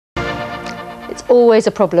That's always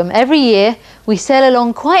a problem. Every year we sail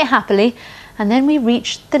along quite happily and then we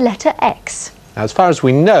reach the letter X. As far as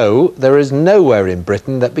we know, there is nowhere in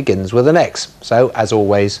Britain that begins with an X. So, as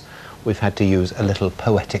always, we've had to use a little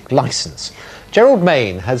poetic licence. Gerald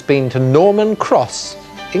Main has been to Norman Cross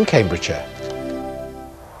in Cambridgeshire.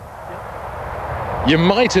 You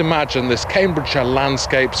might imagine this Cambridgeshire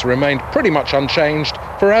landscape's remained pretty much unchanged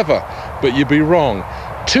forever, but you'd be wrong.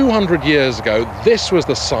 200 years ago, this was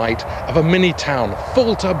the site of a mini town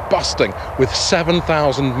full to busting with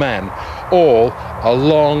 7,000 men, all a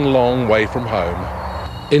long, long way from home.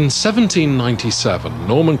 In 1797,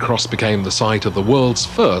 Norman Cross became the site of the world's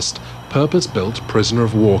first purpose-built prisoner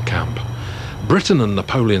of war camp. Britain and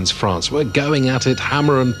Napoleon's France were going at it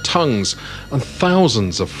hammer and tongs, and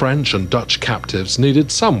thousands of French and Dutch captives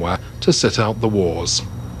needed somewhere to sit out the wars.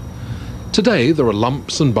 Today there are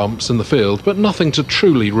lumps and bumps in the field, but nothing to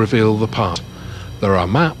truly reveal the past. There are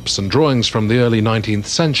maps and drawings from the early 19th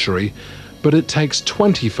century, but it takes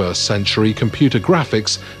 21st century computer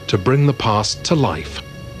graphics to bring the past to life.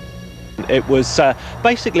 It was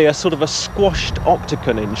basically a sort of a squashed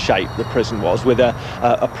octagon in shape, the prison was, with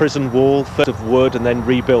a prison wall first of wood and then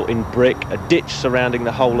rebuilt in brick, a ditch surrounding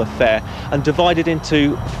the whole affair, and divided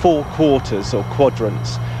into 4 quarters or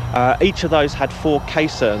quadrants. Each of those had 4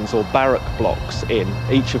 casernes or barrack blocks in,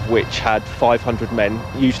 each of which had 500 men,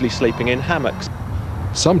 usually sleeping in hammocks.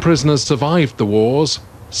 Some prisoners survived the wars,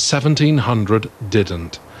 1,700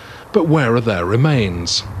 didn't. But where are their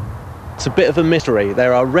remains? It's a bit of a mystery.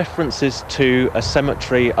 There are references to a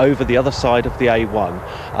cemetery over the other side of the A1,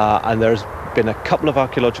 and there's been a couple of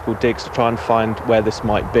archaeological digs to try and find where this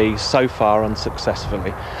might be, so far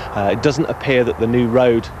unsuccessfully. It doesn't appear that the new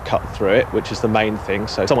road cut through it, which is the main thing,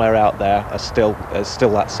 so somewhere out there there's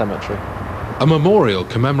still that cemetery. A memorial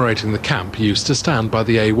commemorating the camp used to stand by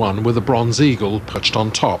the A1 with a bronze eagle perched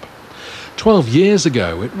on top. 12 years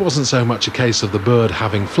ago, it wasn't so much a case of the bird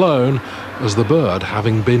having flown as the bird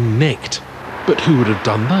having been nicked. But who would have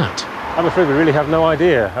done that? I'm afraid we really have no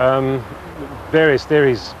idea. Various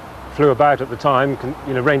theories flew about at the time,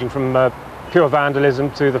 ranging from pure vandalism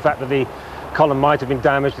to the fact that the column might have been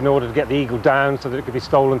damaged in order to get the eagle down so that it could be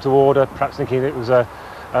stolen to order, perhaps thinking it was a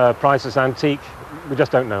priceless antique. We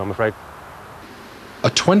just don't know, I'm afraid. A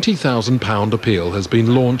 £20,000 appeal has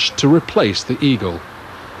been launched to replace the eagle,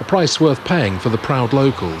 a price worth paying for the proud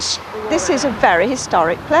locals. This is a very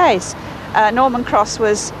historic place. Norman Cross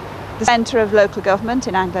was the centre of local government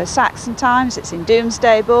in Anglo-Saxon times. It's in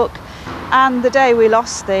Domesday Book, and the day we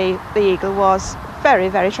lost the eagle was very,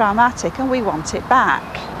 very traumatic, and we want it back.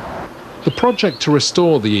 The project to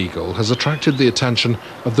restore the eagle has attracted the attention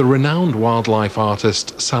of the renowned wildlife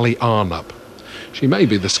artist Sally Arnup. She may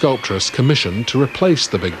be the sculptress commissioned to replace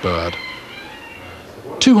the big bird.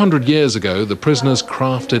 200 years ago, the prisoners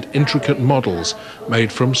crafted intricate models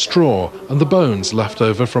made from straw and the bones left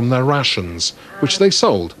over from their rations, which they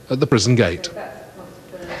sold at the prison gate.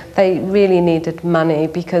 They really needed money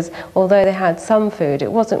because although they had some food,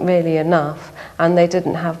 it wasn't really enough, and they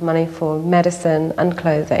didn't have money for medicine and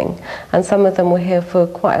clothing, and some of them were here for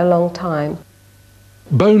quite a long time.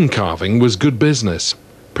 Bone carving was good business.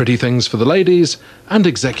 Pretty things for the ladies and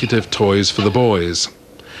executive toys for the boys.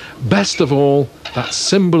 Best of all, that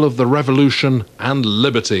symbol of the revolution and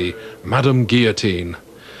liberty, Madame Guillotine.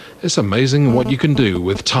 It's amazing what you can do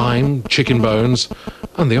with thyme, chicken bones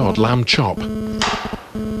and the odd lamb chop.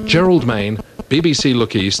 Gerald Main, BBC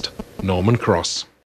Look East, Norman Cross.